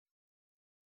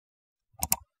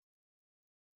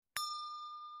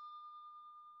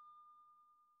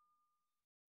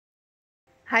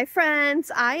Hi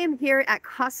friends, I am here at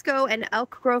Costco in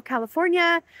Elk Grove,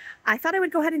 California. I thought I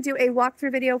would go ahead and do a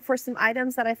walkthrough video for some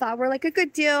items that I thought were like a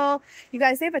good deal. You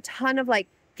guys, they have a ton of like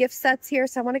gift sets here,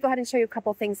 so I want to go ahead and show you a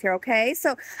couple things here, okay?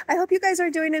 So I hope you guys are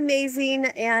doing amazing,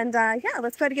 and yeah,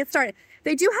 let's go ahead and get started.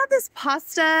 They do have this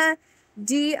pasta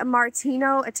di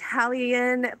Martino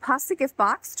Italian pasta gift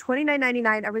box,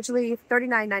 $29.99, originally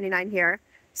 $39.99 here.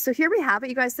 So here we have it,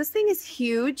 you guys. This thing is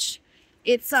huge.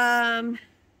 It's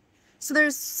so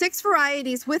there's 6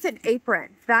 varieties with an apron.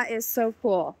 That is so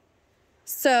cool.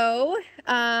 So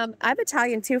I'm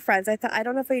Italian too, friends. I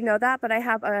don't know if you know that, but I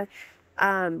have a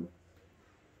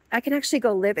I can actually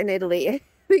go live in Italy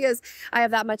because I have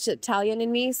that much Italian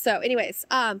in me. So anyways,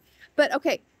 but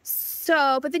okay.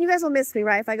 So, but then you guys will miss me,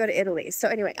 right? If I go to Italy. So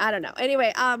anyway, I don't know.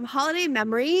 Anyway, holiday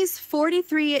memories,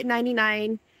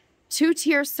 $43.99,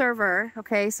 2-tier server.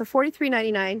 Okay, so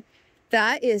 $43.99.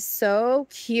 That is so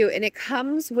cute. And it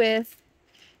comes with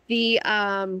the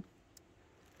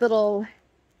little,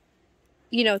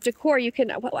 you know, decor. You can,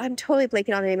 well, I'm totally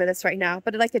blanking on the name of this right now,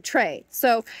 but like a tray.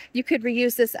 So you could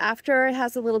reuse this after. It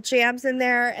has a little jams in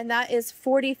there, and that is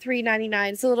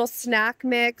 $43.99. It's a little snack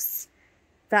mix.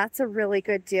 That's a really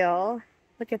good deal.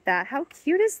 Look at that. How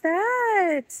cute is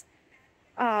that?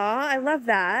 Aw, I love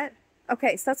that.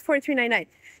 Okay, so that's $43.99.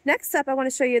 Next up, I want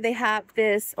to show you, they have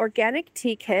this organic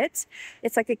tea kit.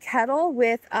 It's like a kettle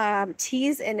with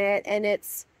teas in it, and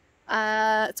it's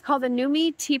called the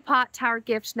Numi Teapot Tower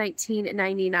Gift,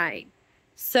 $19.99.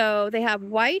 So they have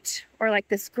white or like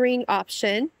this green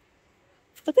option.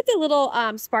 Look at the little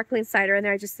sparkling cider in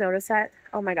there. I just noticed that.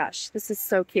 Oh my gosh, this is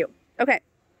so cute. Okay, let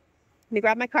me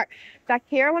grab my cart. Back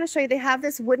here, I want to show you, they have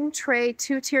this wooden tray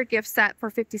 2-tier gift set for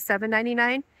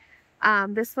 $57.99.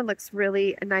 This one looks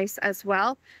really nice as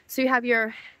well. So you have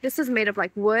your, this is made of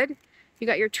like wood. You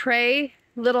got your tray,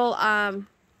 little,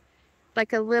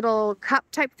 like a little cup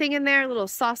type thing in there, a little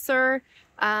saucer,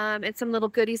 and some little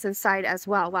goodies inside as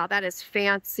well. Wow, that is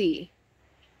fancy.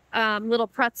 Little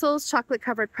pretzels, chocolate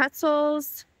covered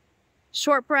pretzels,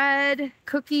 shortbread,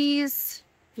 cookies.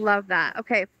 Love that.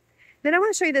 Okay. Then I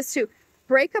want to show you this too.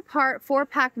 Break apart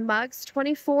 4-pack mugs,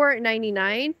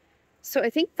 $24.99. So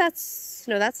I think that's,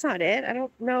 no, that's not it. I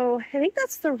don't know. I think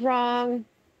that's the wrong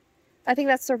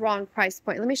price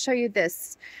point. Let me show you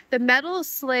this. The metal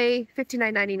sleigh,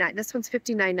 $59.99. This one's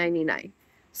 $59.99.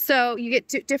 So you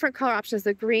get different color options,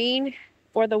 the green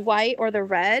or the white or the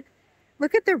red.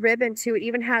 Look at the ribbon too. It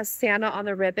even has Santa on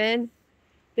the ribbon.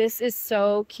 This is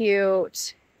so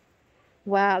cute.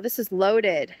 Wow, this is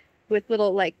loaded with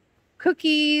little like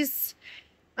cookies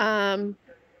and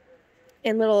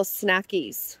little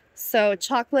snackies. So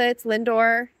chocolates,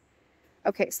 Lindor.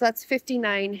 Okay, so that's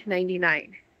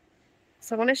 $59.99.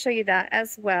 So I want to show you that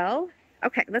as well.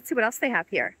 Okay, let's see what else they have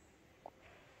here.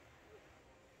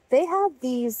 They have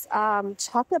these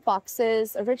chocolate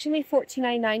boxes, originally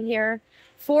 $14.99 here,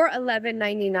 for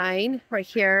 $11.99 right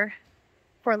here.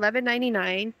 For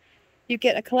 $11.99, you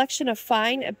get a collection of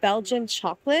fine Belgian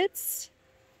chocolates.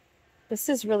 This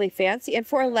is really fancy. And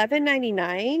for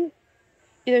 $11.99,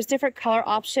 there's different color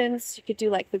options. You could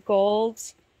do like the gold.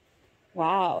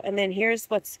 Wow. And then here's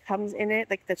what comes in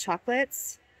it, like the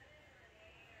chocolates.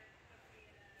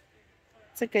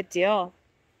 It's a good deal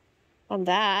on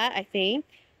that, I think.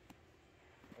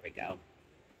 There we go.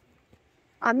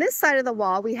 On this side of the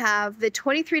wall, we have the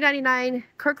 $23.99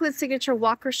 Kirkland Signature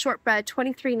Walker Shortbread,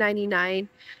 $23.99.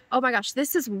 Oh my gosh,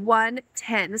 this is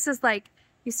 $110. This is like,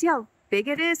 you see how big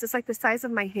it is? It's like the size of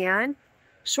my hand.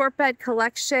 Shortbread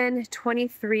collection,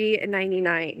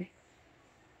 $23.99.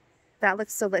 That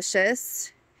looks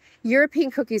delicious. European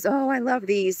cookies. Oh, I love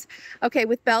these. Okay,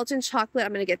 with Belgian chocolate,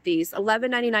 I'm going to get these.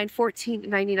 $11.99,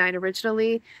 $14.99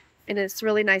 originally. And it's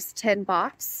really nice 10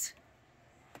 box.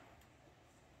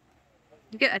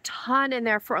 You get a ton in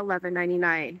there for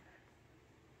 $11.99.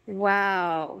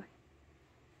 Wow.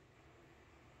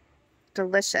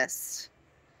 Delicious.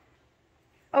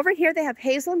 Over here, they have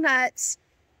hazelnut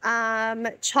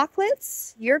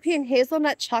chocolates, European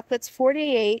hazelnut chocolates,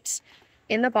 48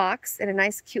 in the box, in a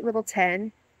nice cute little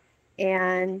 10.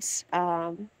 And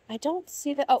I don't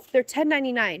see that. Oh, they're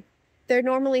 $10.99. They're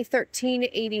normally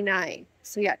 $13.89.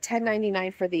 So yeah,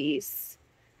 $10.99 for these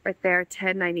right there,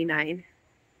 $10.99.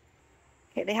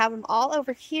 Okay, they have them all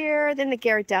over here. Then the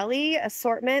Ghirardelli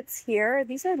assortments here,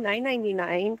 these are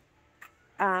 $9.99.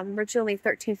 Originally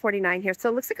 $13.49 here. So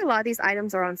it looks like a lot of these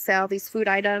items are on sale. These food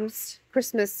items,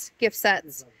 Christmas gift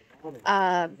sets.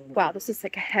 Wow, this is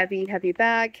like a heavy, heavy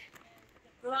bag.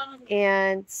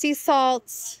 And sea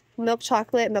salt, milk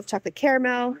chocolate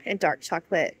caramel, and dark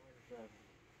chocolate.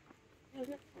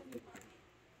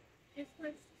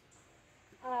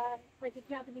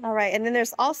 All right, and then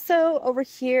there's also over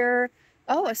here,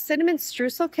 oh, a cinnamon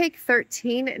streusel cake,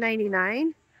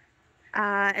 $13.99.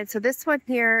 And so this one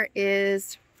here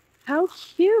is, how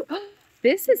cute.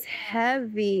 This is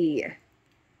heavy.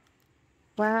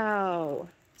 Wow.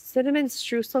 Cinnamon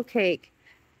streusel cake,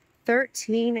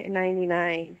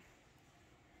 $13.99.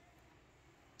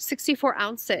 64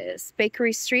 ounces.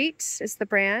 Bakery Street is the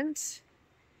brand.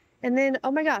 And then,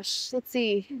 oh my gosh, let's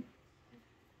see.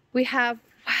 We have,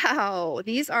 wow,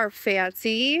 these are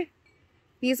fancy.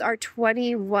 These are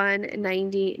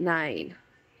 $21.99.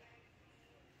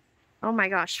 Oh my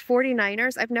gosh,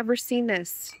 49ers. I've never seen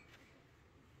this.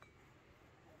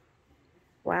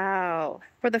 Wow.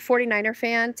 For the 49er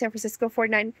fan, San Francisco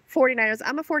 49ers.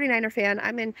 I'm a 49er fan.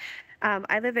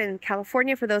 I live in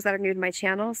California for those that are new to my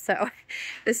channel. So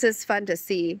this is fun to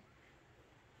see.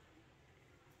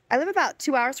 I live about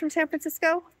 2 hours from San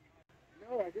Francisco.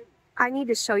 No, I didn't. I need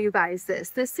to show you guys this.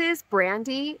 This is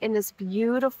brandy in this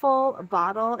beautiful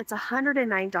bottle. It's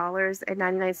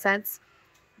 $109.99.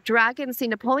 Dragon, see,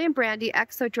 Napoleon Brandy,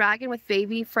 Exo Dragon with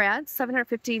Baby France,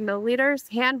 750 milliliters,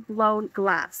 hand-blown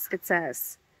glass, it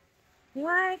says.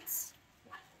 What?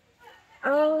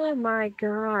 Oh my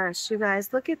gosh, you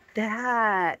guys, look at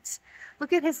that.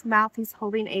 Look at his mouth. He's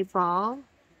holding a ball.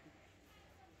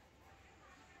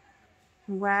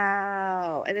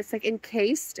 Wow. And it's like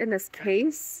encased in this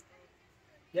case.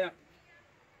 Yeah.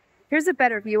 Here's a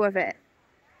better view of it.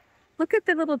 Look at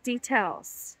the little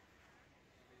details.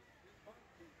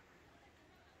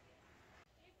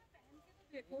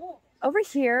 Over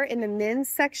here in the men's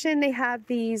section, they have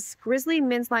these Grizzly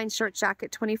men's line shirt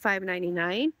jacket,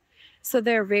 $25.99. So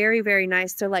they're very, very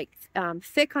nice. They're like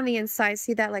thick on the inside.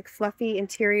 See that like fluffy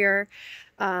interior.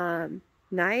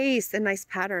 Nice and nice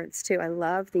patterns too. I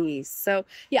love these. So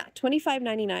yeah,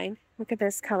 $25.99. Look at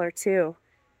this color too.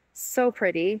 So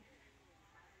pretty.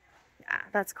 Yeah,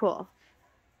 that's cool.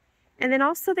 And then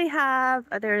also they have,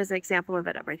 there is an example of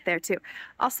it up right there too.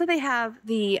 Also they have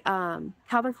the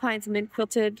Calvin Klein's mint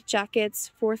quilted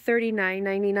jackets for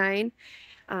 $39.99.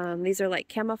 These are like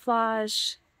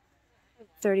camouflage,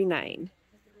 $39.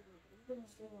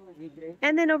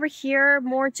 And then over here,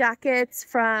 more jackets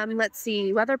from, let's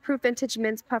see, weatherproof vintage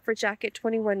men's puffer jacket,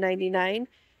 $21.99.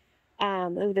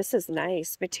 Oh, this is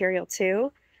nice material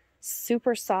too.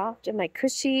 Super soft and like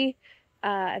cushy.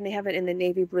 And they have it in the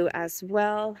navy blue as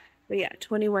well. But yeah,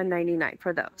 $21.99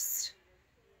 for those.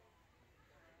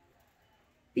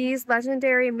 These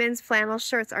legendary men's flannel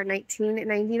shirts are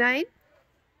 $19.99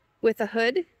 with a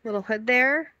hood, little hood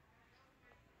there.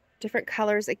 Different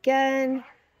colors again.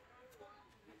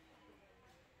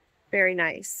 Very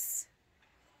nice.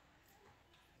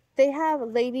 They have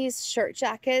ladies shirt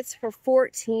jackets for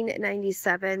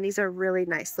 $14.97. These are really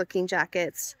nice looking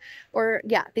jackets. Or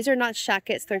yeah, these are not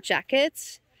jackets, they're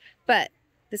jackets. But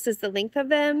this is the length of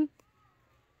them.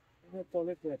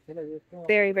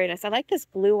 Very, very nice. I like this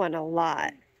blue one a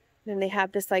lot. And they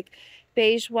have this like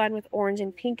beige one with orange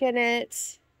and pink in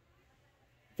it.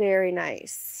 Very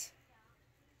nice.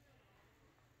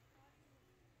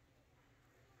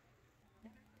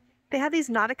 They have these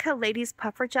Nautica ladies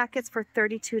puffer jackets for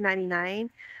 $32.99.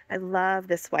 I love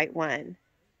this white one.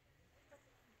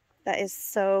 That is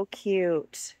so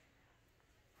cute.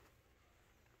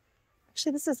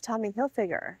 Actually, this is Tommy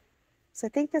Hilfiger. So I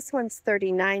think this one's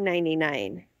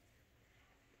 $39.99.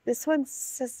 This one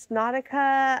says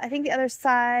Nautica. I think the other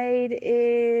side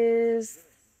is,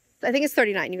 I think it's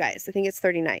 $39, you guys. I think it's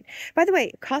 $39. By the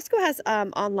way, Costco has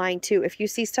online too. If you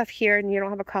see stuff here and you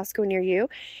don't have a Costco near you,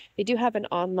 they do have an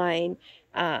online,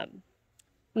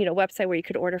 website where you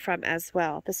could order from as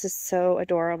well. This is so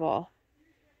adorable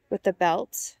with the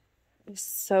belt. It's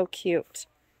so cute.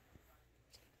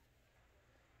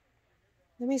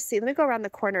 Let me see. Let me go around the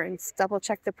corner and double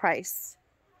check the price.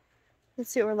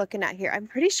 Let's see what we're looking at here. I'm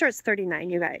pretty sure it's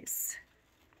 $39, you guys.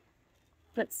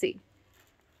 Let's see.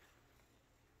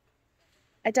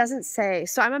 It doesn't say.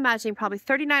 So I'm imagining probably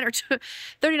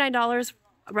 $39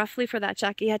 roughly for that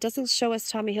jacket. Yeah, it doesn't show us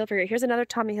Tommy Hilfiger. Here's another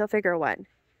Tommy Hilfiger one.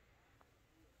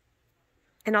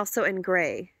 And also in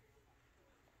gray.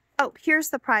 Oh, here's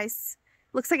the price.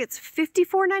 Looks like it's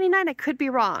 $54.99. I could be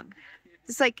wrong.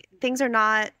 It's like things are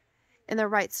not in the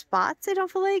right spots, I don't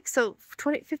feel like. So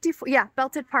 54, yeah,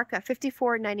 belted parka,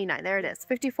 $54.99. There it is.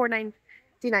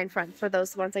 $54.99 front for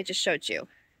those ones I just showed you.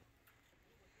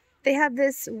 They have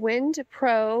this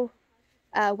windproof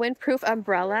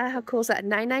umbrella. How cool is that?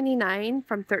 $9.99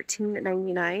 from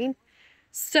 $13.99.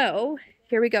 So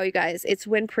here we go, you guys. It's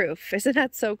windproof. Isn't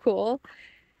that so cool?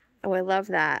 Oh, I love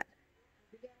that.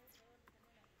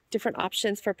 Different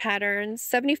options for patterns.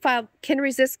 75 can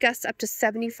resist gusts up to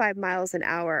 75 miles an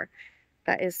hour.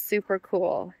 That is super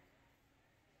cool.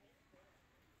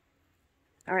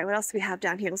 All right, what else do we have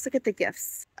down here? Let's look at the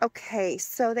gifts. Okay,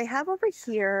 so they have over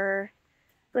here,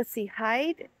 let's see,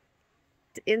 Hide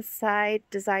Inside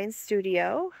Design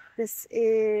Studio. This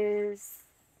is,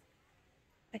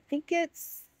 I think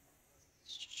it's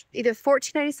either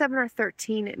 $14.97 or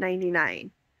 $13.99.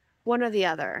 One or the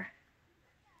other.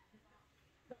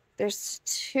 There's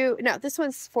two. No, this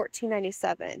one's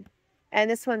 $14.97. And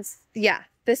this one's, yeah,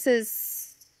 this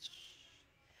is,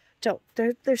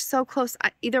 they're so close.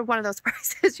 Either one of those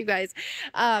prices, you guys.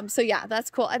 So yeah, that's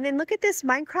cool. And then look at this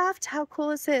Minecraft. How cool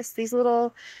is this? These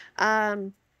little,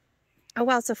 oh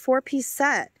wow, it's a 4-piece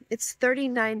set. It's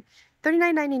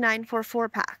 $39.99 for a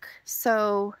 4-pack.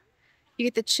 So you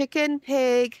get the chicken,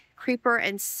 pig, creeper,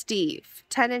 and Steve.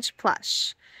 10-inch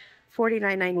plush.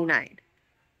 $49.99.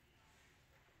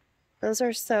 Those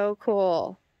are so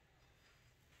cool.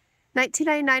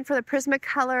 $19.99 for the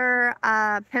Prismacolor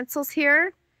pencils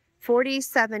here.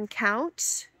 47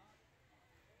 count.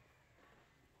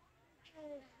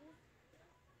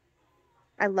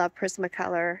 I love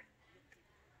Prismacolor.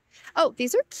 Oh,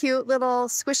 these are cute little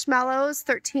Squishmallows,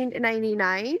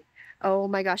 $13.99. Oh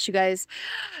my gosh, you guys.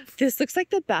 This looks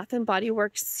like the Bath & Body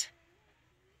Works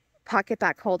pocket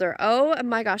back holder. Oh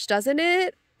my gosh, doesn't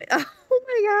it? Oh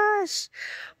my gosh.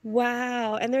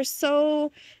 Wow. And they're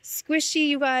so squishy,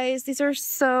 you guys. These are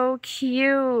so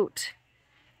cute.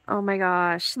 Oh my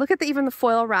gosh. Look at even the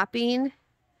foil wrapping.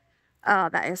 Oh,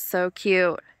 that is so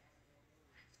cute.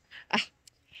 I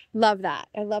love that.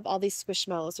 I love all these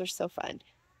Squishmallows. They're so fun.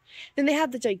 Then they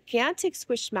have the gigantic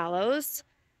Squishmallows.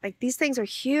 Like, these things are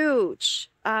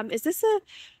huge. Is this a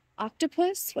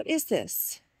octopus? What is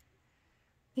this?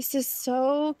 This is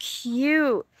so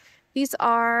cute. These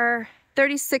are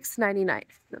 $36.99.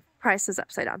 The price is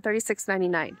upside down.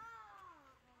 $36.99.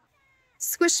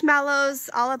 Squishmallows,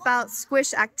 All About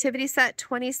Squish Activity Set,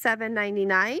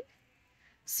 $27.99.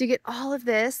 So you get all of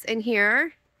this in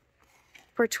here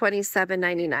for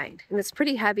 $27.99. And it's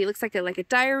pretty heavy. It looks like a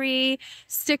diary,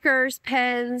 stickers,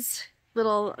 pens,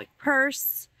 little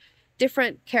purse,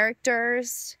 different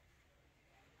characters.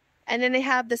 And then they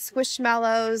have the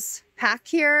Squishmallows pack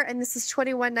here, and this is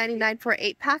 $21.99 for an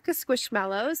 8-pack of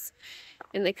Squishmallows.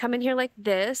 And they come in here like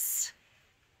this.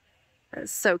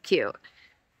 That's so cute.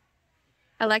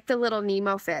 I like the little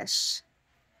Nemo fish.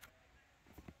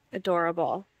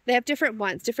 Adorable. They have different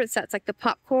ones, different sets, like the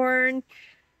popcorn,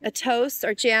 a toast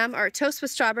or jam, or a toast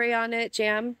with strawberry on it,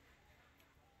 jam.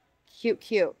 Cute,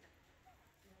 cute.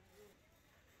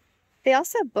 They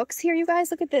also have books here, you guys.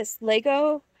 Look at this.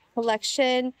 Lego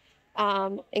collection.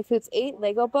 Includes 8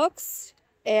 Lego books,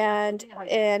 and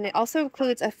it also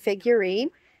includes a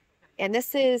figurine, and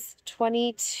this is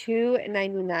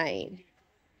 $22.99.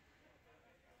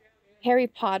 Harry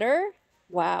Potter,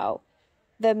 wow.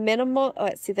 The minimal, oh,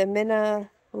 let's see, the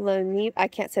Minaloni, I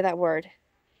can't say that word.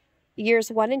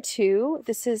 Years 1 and 2,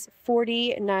 this is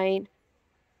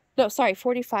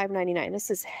 $45.99. This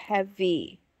is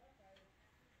heavy.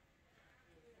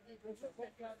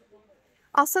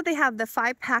 Also, they have the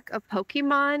 5-pack of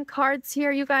Pokemon cards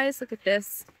here, you guys. Look at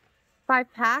this.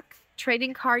 5-pack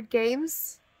trading card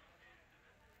games.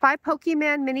 5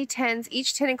 Pokemon mini tins.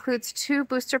 Each tin includes 2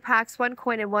 booster packs, 1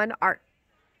 coin, and 1 art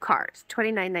card.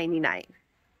 $29.99.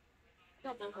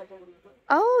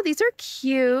 Oh, these are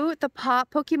cute. The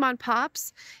Pokemon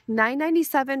Pops.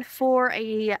 $9.97 for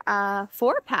a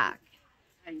 4-pack.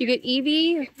 You get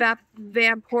Eevee,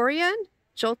 Vaporeon,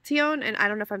 Jolteon, and I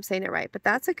don't know if I'm saying it right, but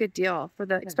that's a good deal for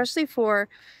the, especially for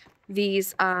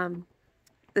these,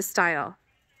 the style.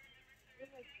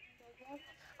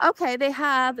 Okay, they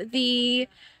have the,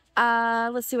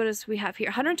 let's see what else we have here.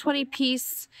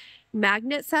 120-piece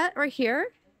magnet set right here.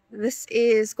 This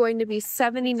is going to be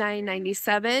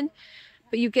 $79.97,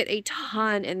 but you get a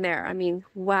ton in there. I mean,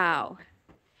 wow.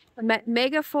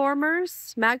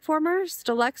 Magformers,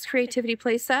 Deluxe Creativity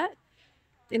Playset.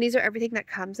 And these are everything that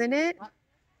comes in it.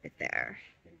 Right there.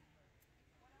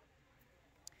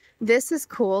 This is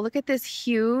cool. Look at this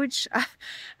huge,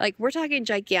 like we're talking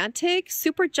gigantic,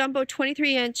 super jumbo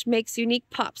 23-inch, makes unique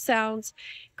pop sounds.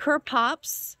 Kerr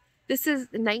Pops. This is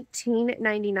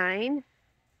 $19.99.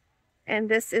 And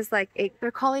this is like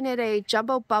they're calling it a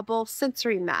jumbo bubble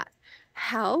sensory mat.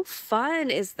 How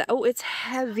fun is that? Oh, it's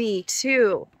heavy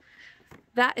too.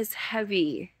 That is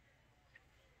heavy.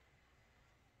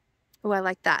 Oh, I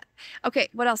like that. Okay,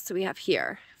 what else do we have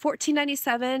here?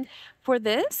 $14.97 for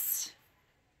this.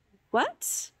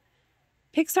 What?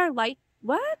 Pixar Light.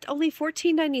 What? Only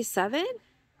 $14.97?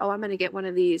 Oh, I'm going to get one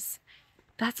of these.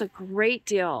 That's a great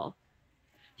deal.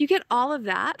 You get all of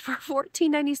that for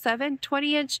 $14.97.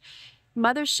 20-inch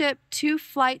Mothership, 2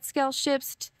 flight scale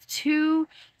ships, 2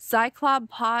 Cyclops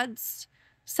pods,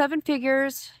 7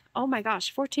 figures. Oh my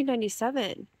gosh,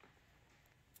 $14.97.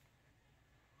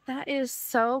 That is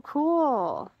so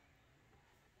cool.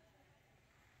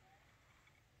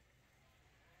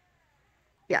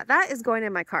 Yeah, that is going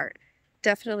in my cart.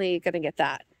 Definitely gonna get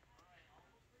that.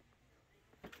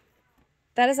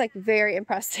 That is like very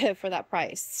impressive for that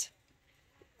price.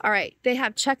 All right, they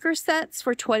have checker sets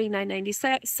for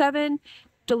 $29.97.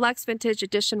 Deluxe Vintage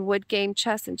Edition wood game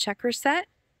chess and checker set.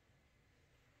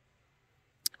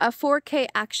 A 4K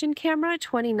action camera,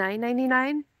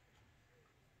 $29.99.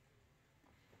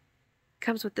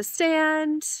 Comes with the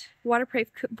stand,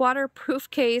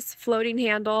 waterproof case, floating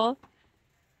handle,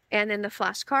 and then the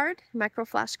flash card, micro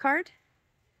flash card.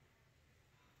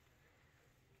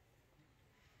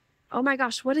 Oh my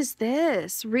gosh, what is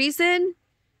this? Reason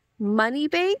Money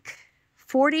Bank,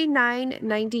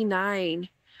 $49.99.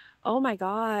 Oh my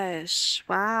gosh,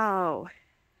 wow.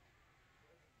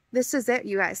 This is it,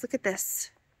 you guys. Look at this.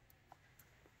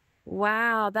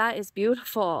 Wow, that is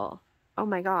beautiful. Oh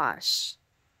my gosh.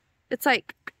 It's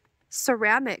like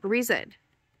ceramic resin.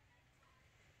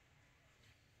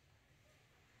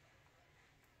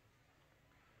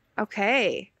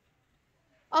 Okay.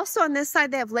 Also on this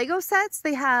side, they have Lego sets.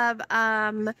 They have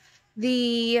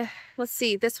let's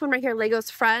see, this one right here, Lego's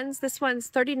Friends. This one's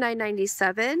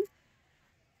 $39.97.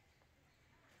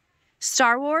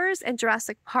 Star Wars and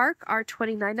Jurassic Park are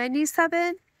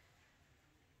 $29.97.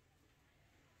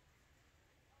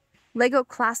 Lego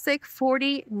Classic,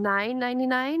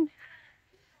 $49.99.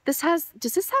 Does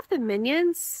this have the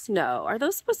Minions? No. Are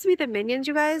those supposed to be the Minions,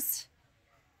 you guys?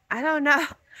 I don't know.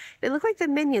 They look like the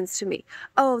Minions to me.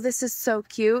 Oh, this is so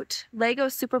cute. Lego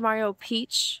Super Mario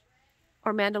Peach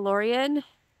or Mandalorian.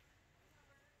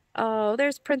 Oh,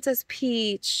 there's Princess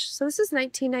Peach. So this is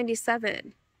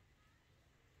 $19.97.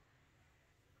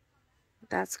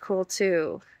 That's cool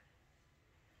too.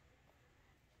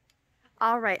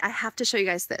 All right, I have to show you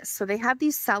guys this. So they have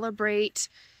these Celebrate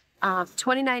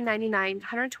 $29.99,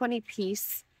 120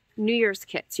 piece New Year's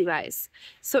kits, you guys.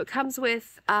 So it comes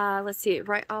with, let's see,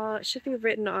 right, it should be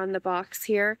written on the box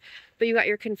here, but you got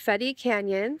your confetti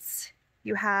canyons.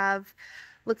 You have,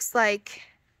 looks like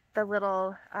the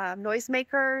little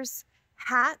noisemakers,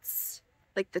 hats,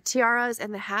 like the tiaras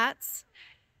and the hats.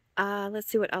 Let's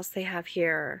see what else they have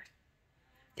here.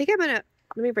 I think I'm gonna,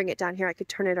 let me bring it down here. I could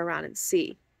turn it around and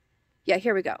see. Yeah,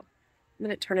 here we go. I'm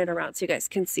gonna turn it around so you guys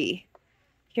can see.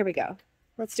 Here we go.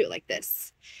 Let's do it like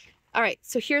this. All right,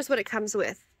 so here's what it comes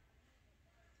with.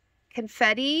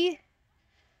 Confetti,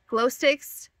 glow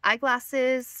sticks,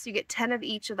 eyeglasses. You get 10 of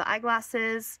each of the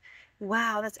eyeglasses.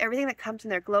 Wow, that's everything that comes in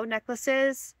there. Glow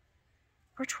necklaces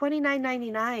for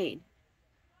 $29.99.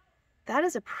 That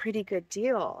is a pretty good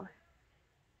deal.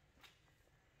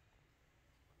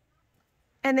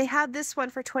 And they have this one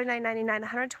for $29.99,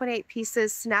 128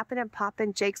 pieces, Snappin' and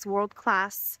Poppin' Jake's World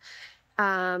Class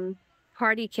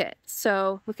party kit.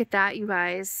 So look at that, you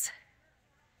guys.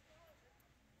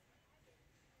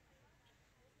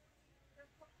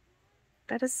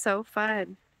 That is so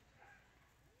fun.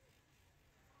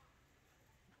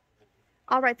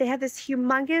 All right, they have this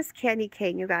humongous candy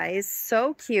cane, you guys.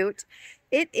 So cute.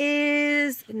 It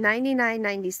is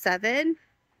 $99.97.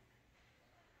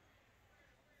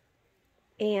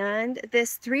 And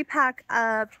this 3-pack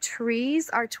of trees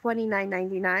are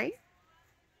 $29.99.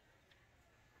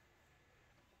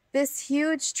 This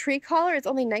huge tree collar is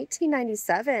only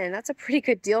 $19.97. That's a pretty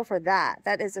good deal for that.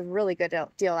 That is a really good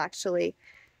deal, actually.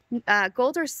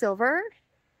 Gold or silver?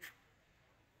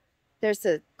 There's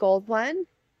a gold one.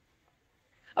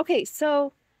 Okay,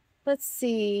 so let's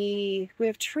see. We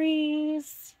have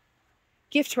trees.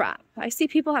 Gift wrap. I see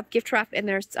people have gift wrap in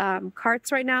their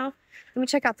carts right now. Let me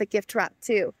check out the gift wrap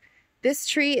too. This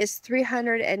tree is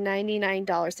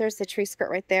 $399. There's the tree skirt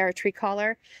right there, a tree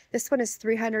collar. This one is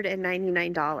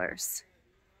 $399.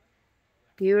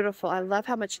 Beautiful. I love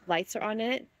how much lights are on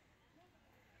it.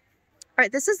 All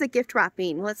right, this is the gift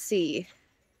wrapping. Let's see.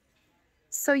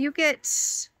 So you get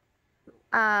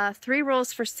 3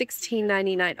 rolls for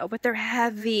 $16.99. Oh, but they're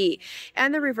heavy.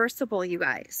 And they're reversible, you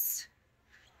guys.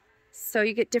 So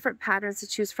you get different patterns to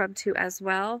choose from too as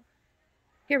well.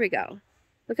 Here we go.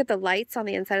 Look at the lights on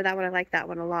the inside of that one. I like that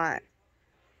one a lot.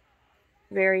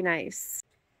 Very nice.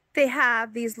 They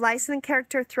have these licensed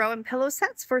character throw and pillow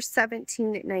sets for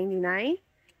 $17.99.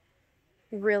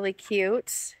 Really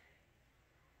cute.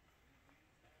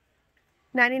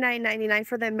 $99.99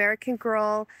 for the American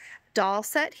Girl doll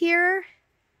set here.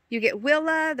 You get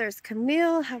Willa, there's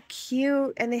Camille, how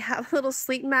cute. And they have little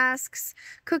sleep masks,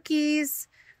 cookies.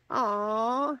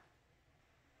 Aww.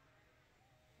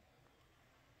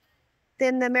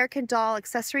 Then the American Doll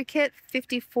accessory kit,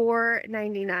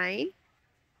 $54.99.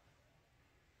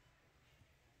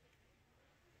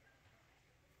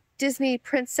 Disney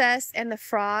Princess and the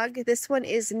Frog. This one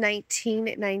is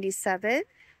 $19.97.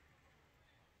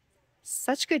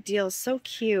 Such good deals. So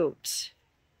cute.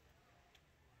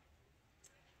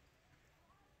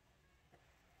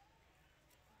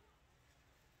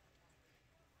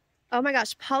 Oh my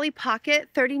gosh, Polly Pocket,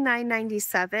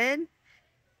 $39.97.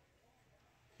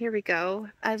 Here we go.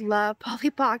 I love Polly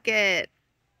Pocket.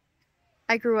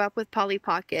 I grew up with Polly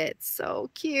Pocket. So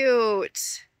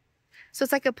cute. So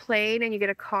it's like a plane and you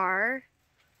get a car.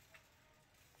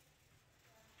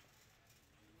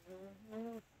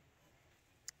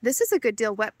 This is a good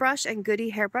deal. Wet brush and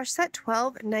Goody hairbrush set,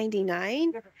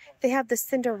 $12.99. They have the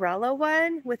Cinderella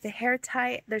one with the hair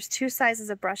tie. There's 2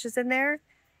 sizes of brushes in there.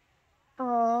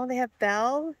 Oh, they have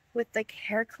Belle with like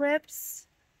hair clips.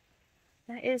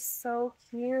 That is so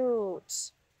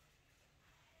cute.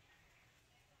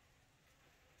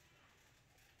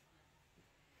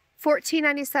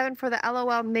 $14.97 for the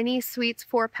LOL Mini Sweets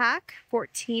 4-pack.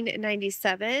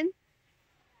 $14.97.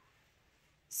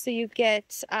 So you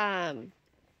get,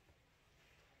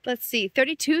 let's see,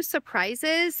 32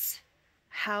 surprises.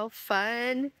 How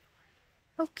fun.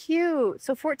 Oh, cute.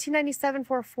 So $14.97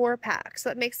 for a 4-pack. So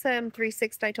that makes them 3,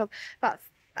 6, 9, 12, about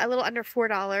a little under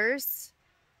 $4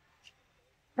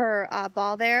 per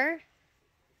ball there.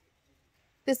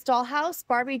 This dollhouse,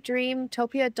 Barbie Dream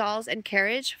Topia Dolls and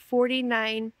Carriage,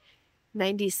 $49.97.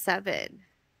 Yeah,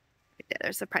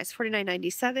 there's the price,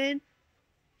 $49.97.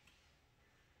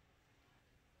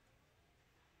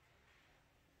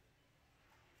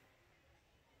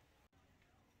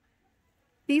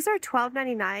 These are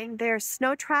 $12.99. They're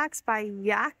Snow Tracks by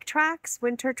Yak Tracks,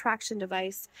 winter traction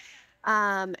device.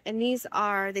 And these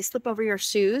are, they slip over your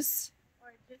shoes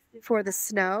for the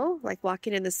snow, like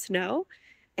walking in the snow.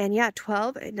 And yeah,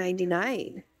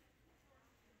 $12.99.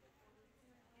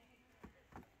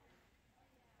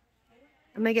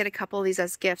 I'm gonna get a couple of these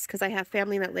as gifts because I have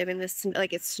family that live in this,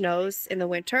 like it snows in the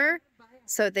winter.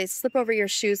 So they slip over your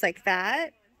shoes like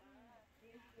that.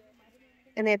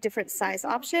 And they have different size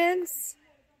options.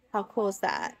 How cool is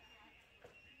that?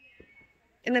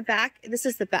 In the back, this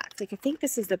is the back. Like I think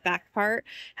this is the back part.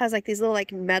 Has like these little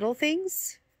like metal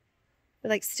things that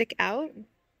like stick out. And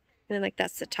then like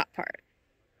that's the top part.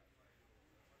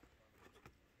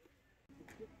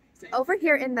 Over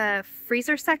here in the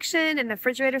freezer section and the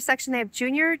refrigerator section, they have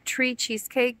Junior Tree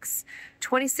Cheesecakes,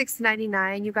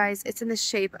 $26.99. You guys, it's in the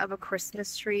shape of a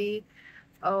Christmas tree.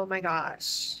 Oh my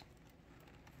gosh.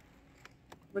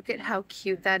 Look at how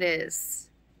cute that is.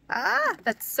 Ah,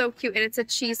 that's so cute. And it's a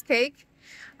cheesecake.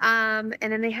 And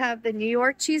then they have the New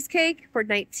York cheesecake for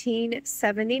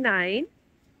 $19.79.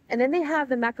 And then they have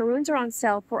the macaroons are on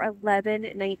sale for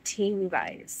 $11.19, you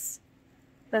guys.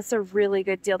 That's a really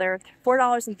good deal. They're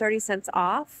 $4.30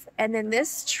 off. And then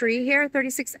this tree here,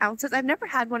 36 ounces. I've never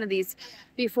had one of these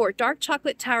before. Dark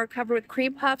chocolate tower covered with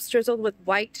cream puffs drizzled with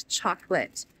white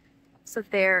chocolate. So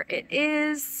there it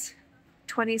is,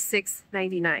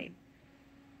 $26.99.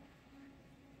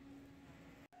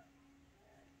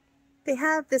 They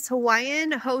have this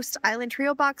Hawaiian Host Island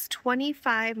Trio box,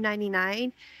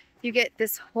 $25.99. You get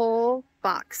this whole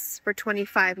box for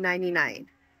 $25.99.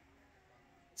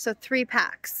 So 3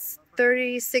 packs,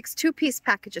 36, 2-piece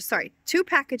packages. Sorry, 2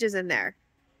 packages in there.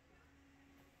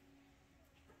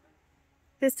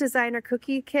 This designer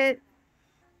cookie kit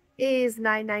is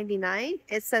 $9.99.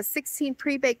 It says 16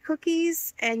 pre-baked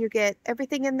cookies, and you get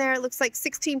everything in there. It looks like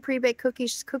 16 pre-baked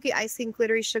cookies, cookie icing,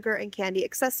 glittery sugar, and candy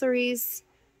accessories.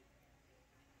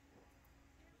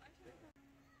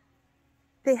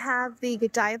 They have the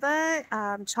Godiva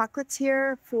chocolates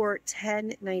here for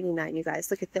 $10.99, you guys.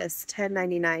 Look at this,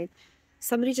 $10.99.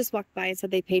 Somebody just walked by and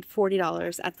said they paid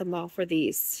 $40 at the mall for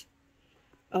these.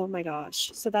 Oh my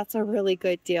gosh. So that's a really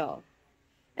good deal.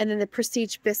 And then the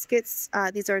Prestige biscuits.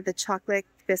 These are the chocolate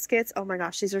biscuits. Oh my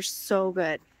gosh, these are so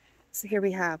good. So here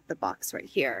we have the box right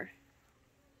here.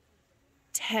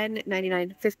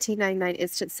 $10.99, $15.99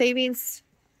 instant savings.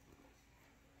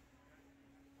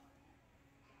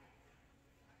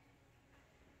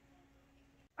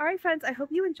 All right, friends, I hope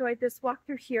you enjoyed this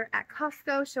walkthrough here at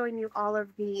Costco, showing you all of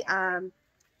the,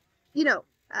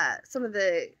 some of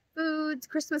the foods,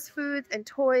 Christmas foods and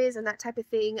toys and that type of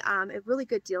thing. Really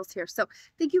good deals here. So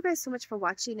thank you guys so much for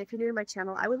watching. If you're new to my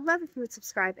channel, I would love if you would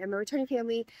subscribe. And my returning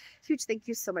family, huge thank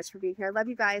you so much for being here. I love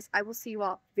you guys. I will see you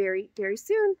all very, very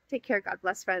soon. Take care. God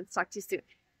bless, friends. Talk to you soon.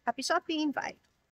 Happy shopping. Bye.